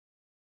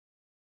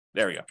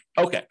 There we go.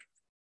 Okay.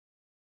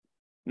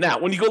 Now,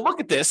 when you go look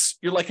at this,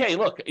 you're like, hey,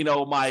 look,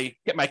 my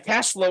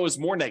cash flow is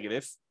more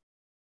negative.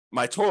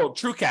 My total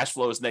true cash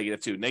flow is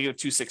negative too, negative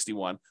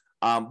 261.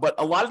 But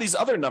a lot of these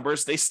other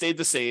numbers, they stayed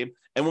the same.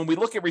 And when we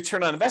look at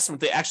return on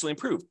investment, they actually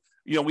improved.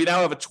 We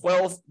now have a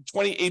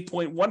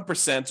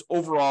 28.1%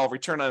 overall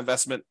return on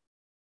investment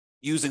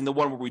using the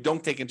one where we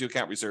don't take into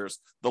account reserves,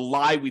 the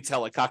lie we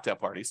tell at cocktail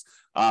parties.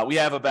 We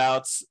have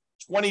about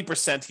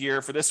 20%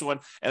 here for this one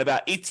and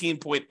about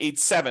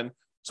 18.87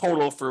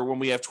 total for when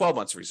we have 12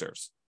 months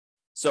reserves.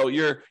 So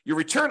your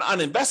return on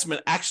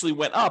investment actually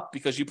went up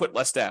because you put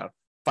less down,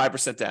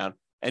 5% down,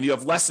 and you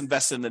have less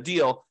invested in the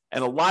deal.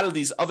 And a lot of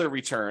these other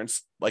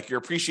returns, like your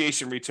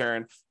appreciation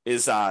return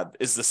is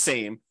the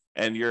same,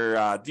 and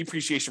your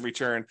depreciation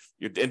return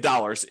in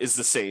dollars is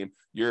the same.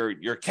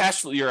 Your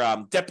cash flow, your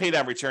debt pay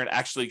down return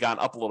actually gone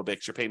up a little bit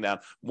because you're paying down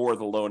more of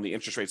the loan. The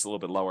interest rate's a little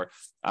bit lower,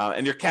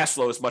 and your cash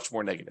flow is much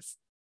more negative.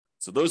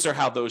 So those are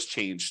how those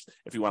changed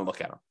if you want to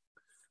look at them.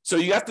 So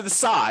you have to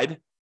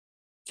decide,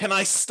 can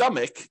I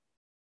stomach,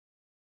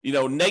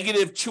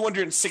 negative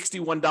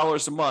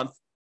 $261 a month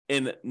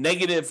in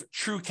negative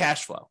true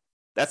cash flow?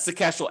 That's the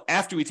cash flow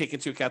after we take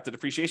into account the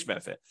depreciation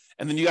benefit.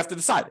 And then you have to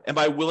decide, am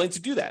I willing to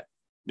do that?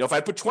 If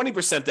I put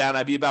 20% down,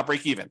 I'd be about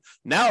break even.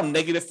 Now I'm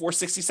negative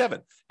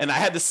 467. And I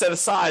had to set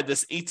aside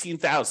this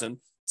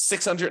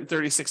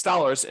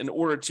 $18,636 in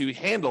order to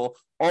handle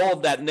all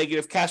of that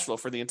negative cash flow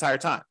for the entire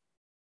time.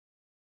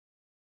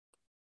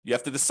 You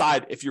have to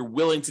decide if you're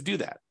willing to do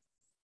that.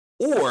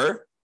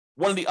 Or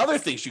one of the other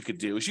things you could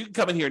do is you can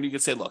come in here and you can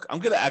say, look, I'm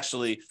going to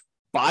actually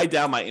buy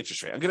down my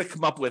interest rate. I'm going to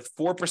come up with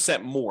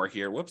 4% more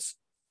here.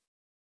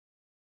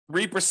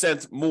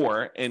 3%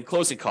 more in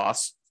closing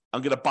costs.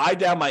 I'm going to buy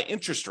down my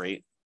interest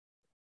rate.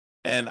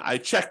 And I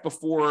checked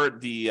before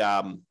the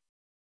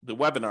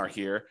webinar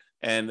here,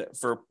 and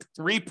for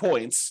 3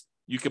 points,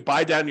 you could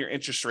buy down your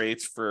interest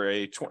rates for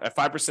a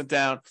 5%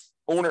 down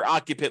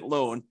owner-occupant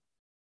loan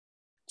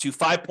to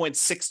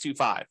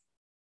 5.625.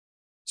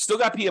 Still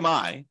got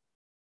PMI,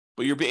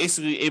 but you're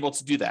basically able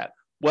to do that.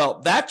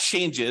 Well, that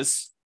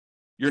changes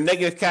your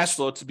negative cash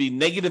flow to be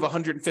negative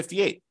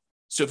 158.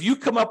 So if you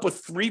come up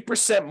with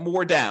 3%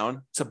 more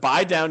down to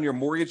buy down your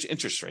mortgage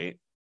interest rate,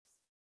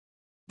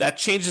 that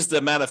changes the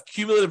amount of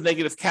cumulative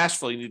negative cash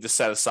flow you need to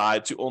set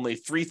aside to only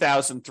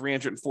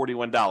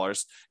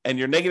 $3,341. And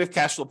your negative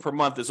cash flow per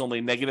month is only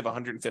negative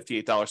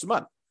 $158 a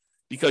month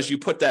because you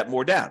put that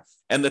more down.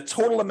 And the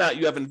total amount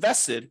you have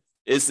invested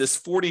is this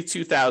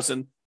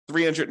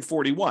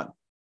 $42,341.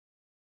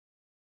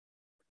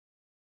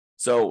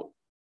 So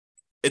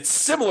it's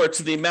similar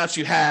to the amounts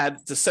you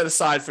had to set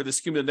aside for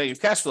this cumulative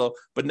negative cash flow,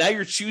 but now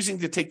you're choosing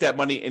to take that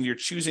money and you're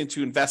choosing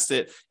to invest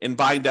it in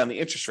buying down the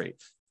interest rate.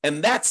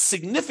 And that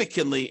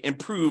significantly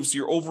improves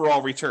your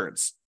overall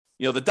returns.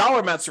 The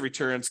dollar amounts of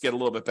returns get a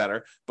little bit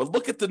better, but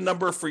look at the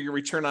number for your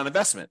return on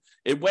investment.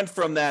 It went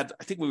from that,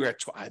 I think we were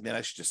at, I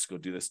should just go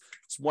do this.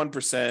 It's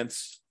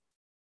 1%,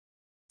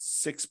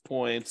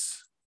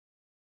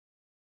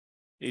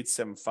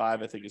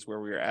 6.875, I think is where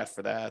we were at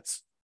for that.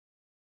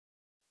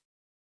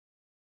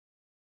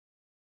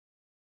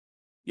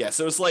 Yeah,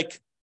 so it's like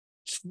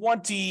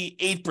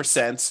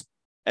 28%.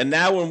 And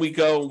now when we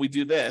go and we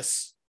do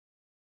this,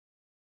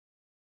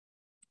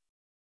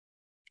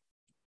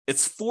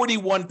 it's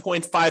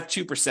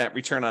 41.52%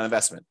 return on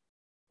investment.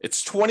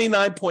 It's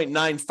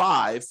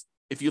 29.95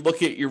 if you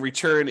look at your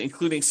return,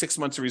 including 6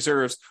 months of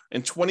reserves,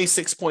 and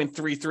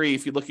 26.33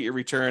 if you look at your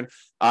return,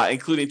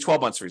 including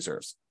 12 months of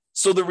reserves.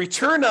 So the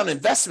return on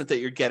investment that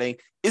you're getting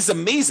is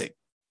amazing.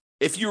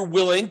 If you're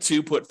willing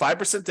to put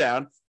 5%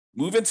 down,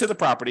 move into the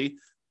property,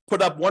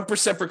 put up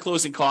 1% for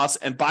closing costs,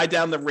 and buy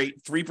down the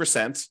rate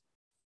 3%,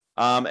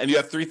 and you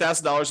have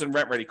 $3,000 in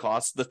rent-ready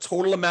costs, the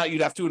total amount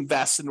you'd have to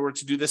invest in order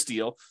to do this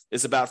deal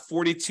is about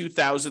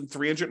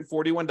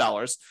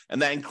 $42,341,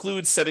 and that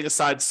includes setting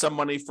aside some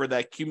money for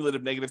that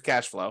cumulative negative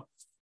cash flow,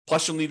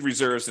 plus you'll need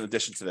reserves in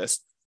addition to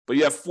this. But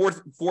you have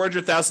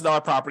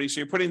 $400,000 property, so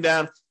you're putting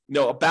down,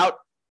 about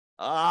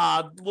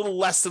a little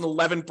less than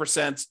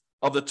 11%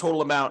 of the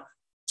total amount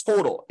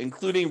total,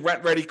 including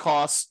rent-ready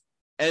costs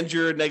and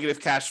your negative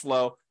cash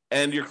flow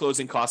and your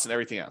closing costs and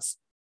everything else.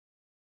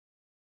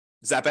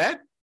 Is that bad?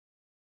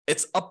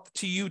 It's up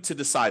to you to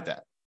decide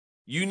that.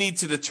 You need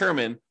to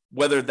determine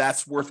whether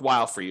that's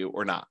worthwhile for you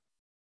or not.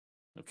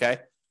 Okay?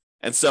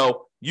 And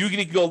so you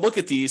need to go look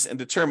at these and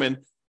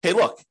determine, hey,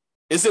 look,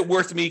 is it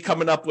worth me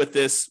coming up with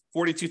this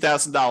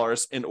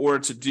 $42,000 in order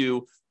to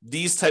do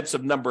these types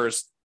of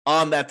numbers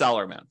on that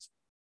dollar amount?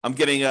 I'm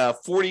getting a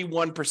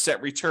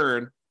 41%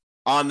 return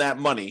on that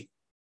money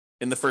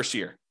in the first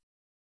year.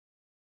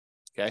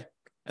 Okay?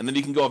 And then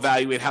you can go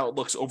evaluate how it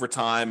looks over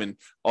time and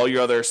all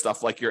your other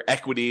stuff like your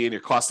equity and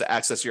your cost to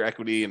access your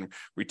equity and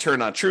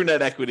return on true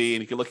net equity.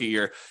 And you can look at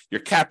your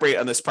cap rate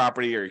on this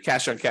property or your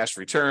cash on cash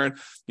return.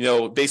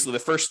 Basically the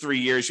first 3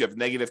 years you have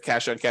negative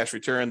cash on cash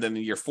return. Then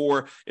in year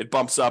 4, it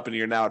bumps up and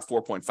you're now at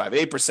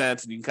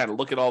 4.58%. And you can kind of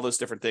look at all those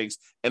different things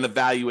and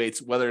evaluate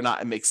whether or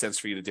not it makes sense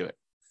for you to do it.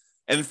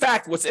 And in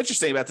fact, what's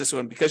interesting about this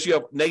one, because you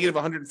have negative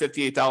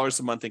 $158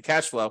 a month in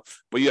cash flow,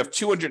 but you have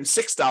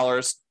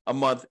 $206 a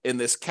month in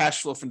this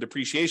cash flow from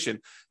depreciation,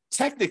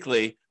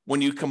 technically,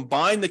 when you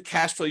combine the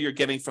cash flow you're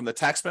getting from the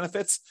tax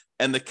benefits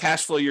and the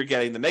cash flow you're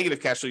getting, the negative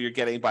cash flow you're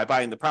getting by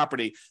buying the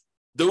property,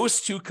 those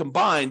two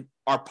combined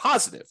are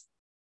positive.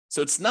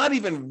 So it's not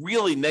even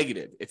really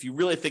negative if you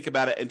really think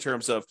about it in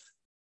terms of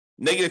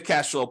negative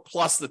cash flow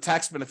plus the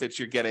tax benefits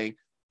you're getting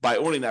by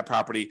owning that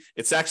property.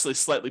 It's actually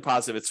slightly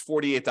positive. It's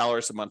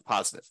 $48 a month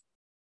positive,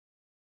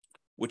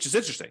 which is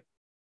interesting.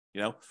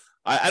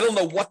 I don't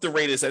know what the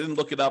rate is. I didn't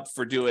look it up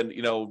for doing,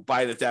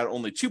 buying it down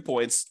only 2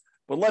 points,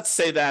 but let's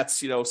say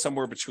that's,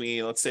 somewhere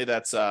between, let's say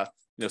that's,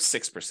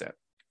 6%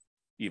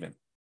 even.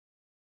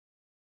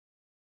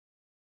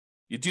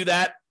 You do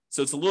that.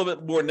 So it's a little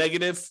bit more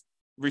negative.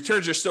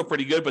 Returns are still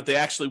pretty good, but they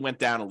actually went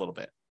down a little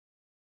bit.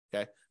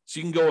 Okay. So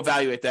you can go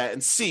evaluate that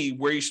and see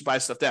where you should buy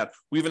stuff down.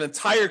 We have an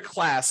entire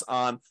class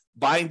on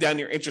buying down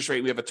your interest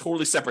rate. We have a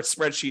totally separate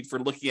spreadsheet for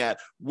looking at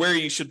where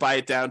you should buy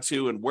it down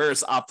to and where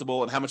it's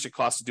optimal and how much it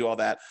costs to do all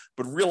that.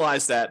 But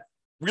realize that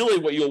really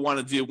what you'll want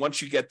to do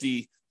once you get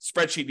the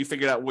spreadsheet, you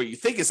figure out what you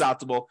think is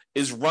optimal,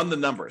 is run the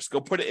numbers. Go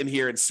put it in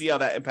here and see how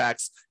that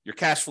impacts your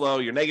cash flow,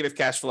 your negative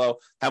cash flow,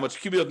 how much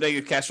cumulative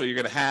negative cash flow you're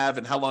going to have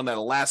and how long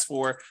that'll last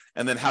for,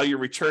 and then how your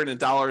return in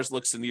dollars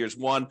looks in year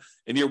one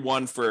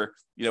for,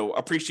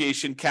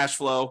 appreciation, cash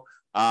flow,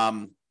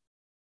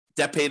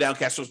 debt pay down,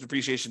 cash flows,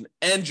 depreciation,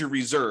 and your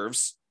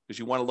reserves, because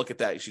you want to look at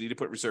that. You need to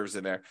put reserves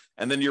in there.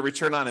 And then your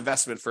return on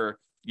investment for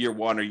year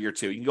 1 or year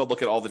 2. You can go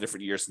look at all the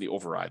different years in the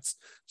overrides.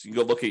 So you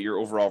can go look at your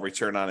overall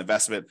return on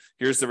investment.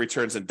 Here's the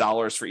returns in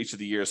dollars for each of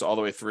the years all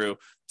the way through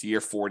to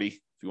year 40, if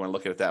you want to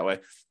look at it that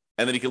way.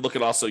 And then you can look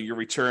at also your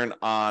return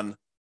on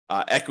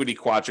equity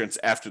quadrants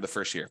after the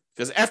first year.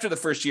 Because after the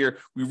first year,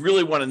 we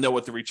really want to know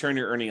what the return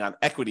you're earning on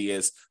equity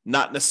is,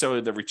 not necessarily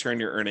the return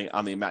you're earning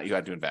on the amount you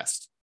had to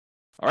invest.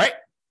 All right?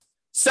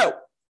 So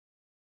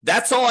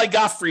that's all I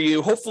got for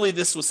you. Hopefully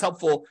this was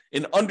helpful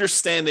in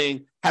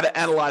understanding how to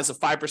analyze a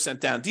 5%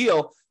 down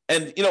deal.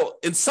 And,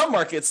 in some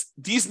markets,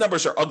 these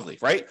numbers are ugly,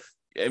 right?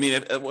 I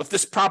mean, if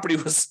this property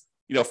was,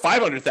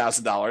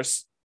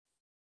 $500,000,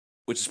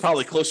 which is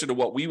probably closer to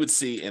what we would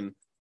see in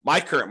my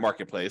current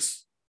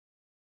marketplace,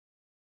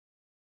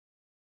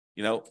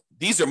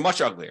 these are much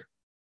uglier.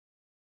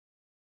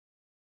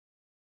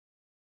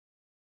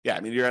 Yeah,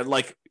 I mean, you're at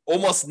like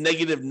almost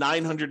negative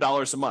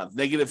 $900 a month,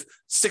 negative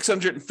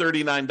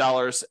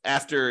 $639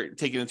 after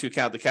taking into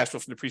account the cash flow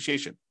from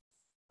depreciation.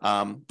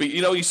 But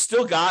you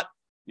still got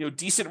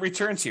decent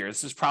returns here.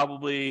 This is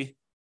probably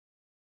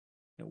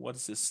what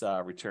is this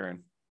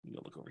return? You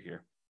go look over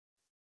here.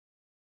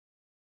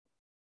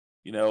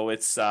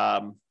 It's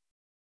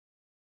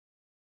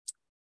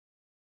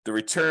the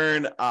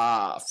return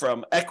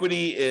from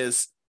equity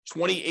is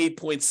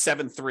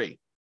 28.73.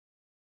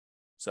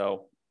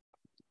 So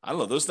I don't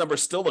know. Those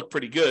numbers still look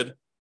pretty good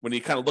when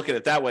you kind of look at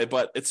it that way,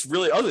 but it's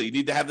really ugly. You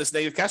need to have this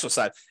negative cash flow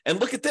side.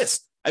 And look at this.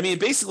 I mean,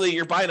 basically,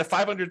 you're buying a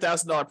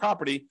 $500,000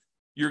 property.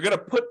 You're going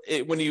to put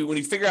it when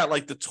you figure out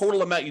like the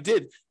total amount you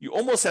did. You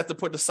almost have to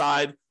put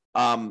aside,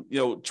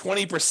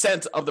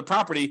 20% of the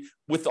property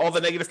with all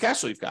the negative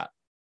cash flow you've got.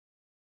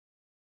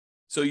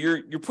 So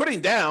you're putting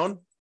down,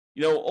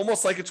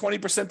 almost like a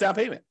 20% down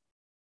payment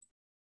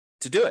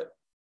to do it.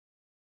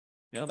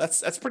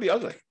 That's pretty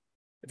ugly.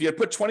 If you had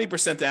put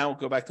 20% down,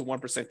 go back to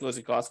 1%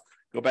 closing costs,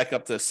 go back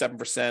up to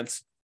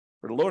 7%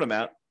 for the loan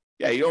amount,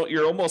 Yeah,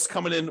 you're almost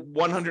coming in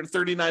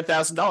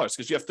 $139,000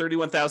 because you have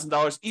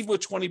 $31,000 even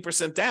with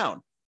 20%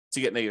 down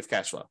to get negative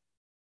cash flow.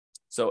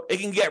 So it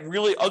can get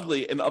really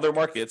ugly in other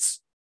markets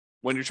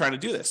when you're trying to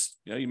do this.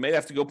 You may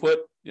have to go put,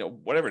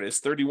 whatever it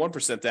is,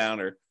 31% down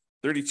or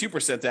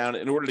 32% down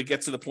in order to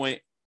get to the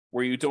point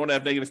where you don't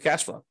have negative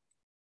cash flow.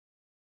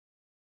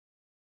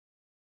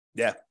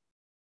 Yeah,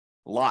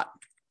 a lot.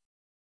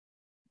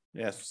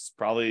 Yes, it's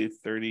probably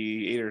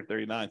 38 or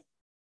 39.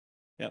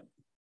 Yep.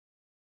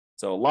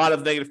 So a lot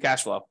of negative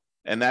cash flow,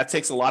 and that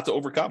takes a lot to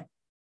overcome.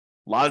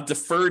 A lot of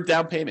deferred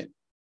down payment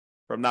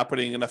from not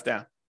putting enough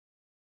down.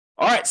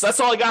 All right, so that's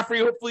all I got for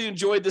you. Hopefully you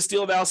enjoyed this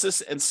deal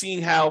analysis and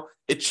seeing how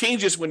it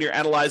changes when you're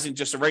analyzing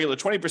just a regular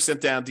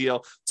 20% down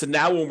deal to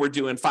now when we're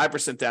doing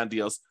 5% down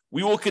deals.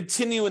 We will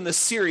continue in this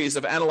series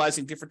of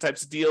analyzing different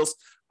types of deals.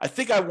 I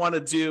think I want to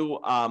do,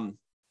 I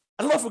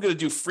don't know if we're going to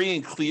do free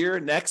and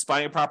clear next,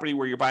 buying a property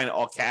where you're buying it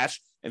all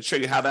cash and show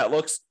you how that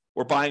looks.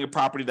 Or buying a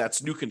property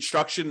that's new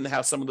construction and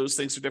how some of those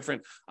things are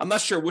different. I'm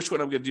not sure which one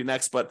I'm going to do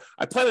next, but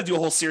I plan to do a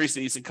whole series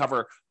of these and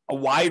cover a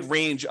wide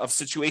range of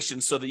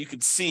situations so that you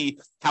can see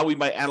how we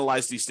might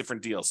analyze these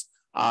different deals.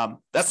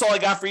 That's all I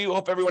got for you.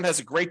 Hope everyone has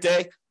a great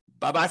day.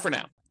 Bye-bye for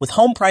now. With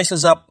home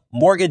prices up,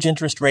 mortgage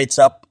interest rates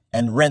up,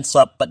 and rents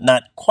up, but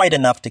not quite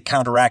enough to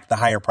counteract the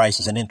higher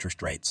prices and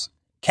interest rates,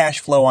 cash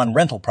flow on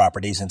rental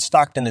properties in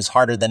Stockton is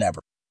harder than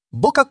ever.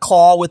 Book a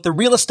call with the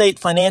Real Estate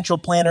Financial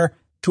Planner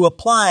to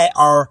apply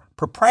our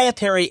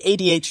proprietary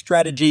 88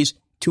 strategies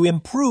to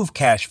improve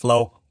cash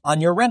flow on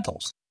your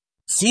rentals.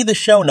 See the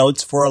show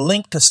notes for a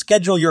link to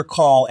schedule your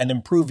call and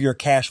improve your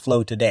cash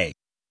flow today.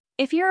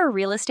 If you're a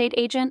real estate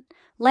agent,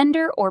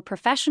 lender, or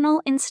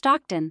professional in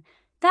Stockton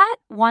that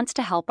wants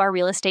to help our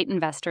real estate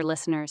investor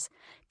listeners,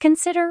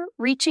 consider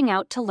reaching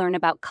out to learn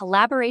about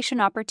collaboration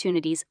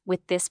opportunities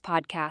with this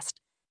podcast.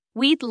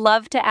 We'd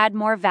love to add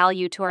more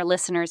value to our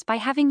listeners by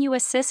having you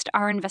assist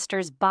our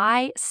investors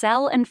buy,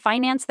 sell, and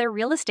finance their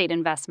real estate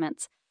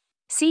investments.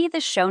 See the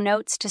show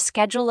notes to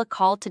schedule a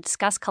call to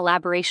discuss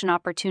collaboration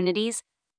opportunities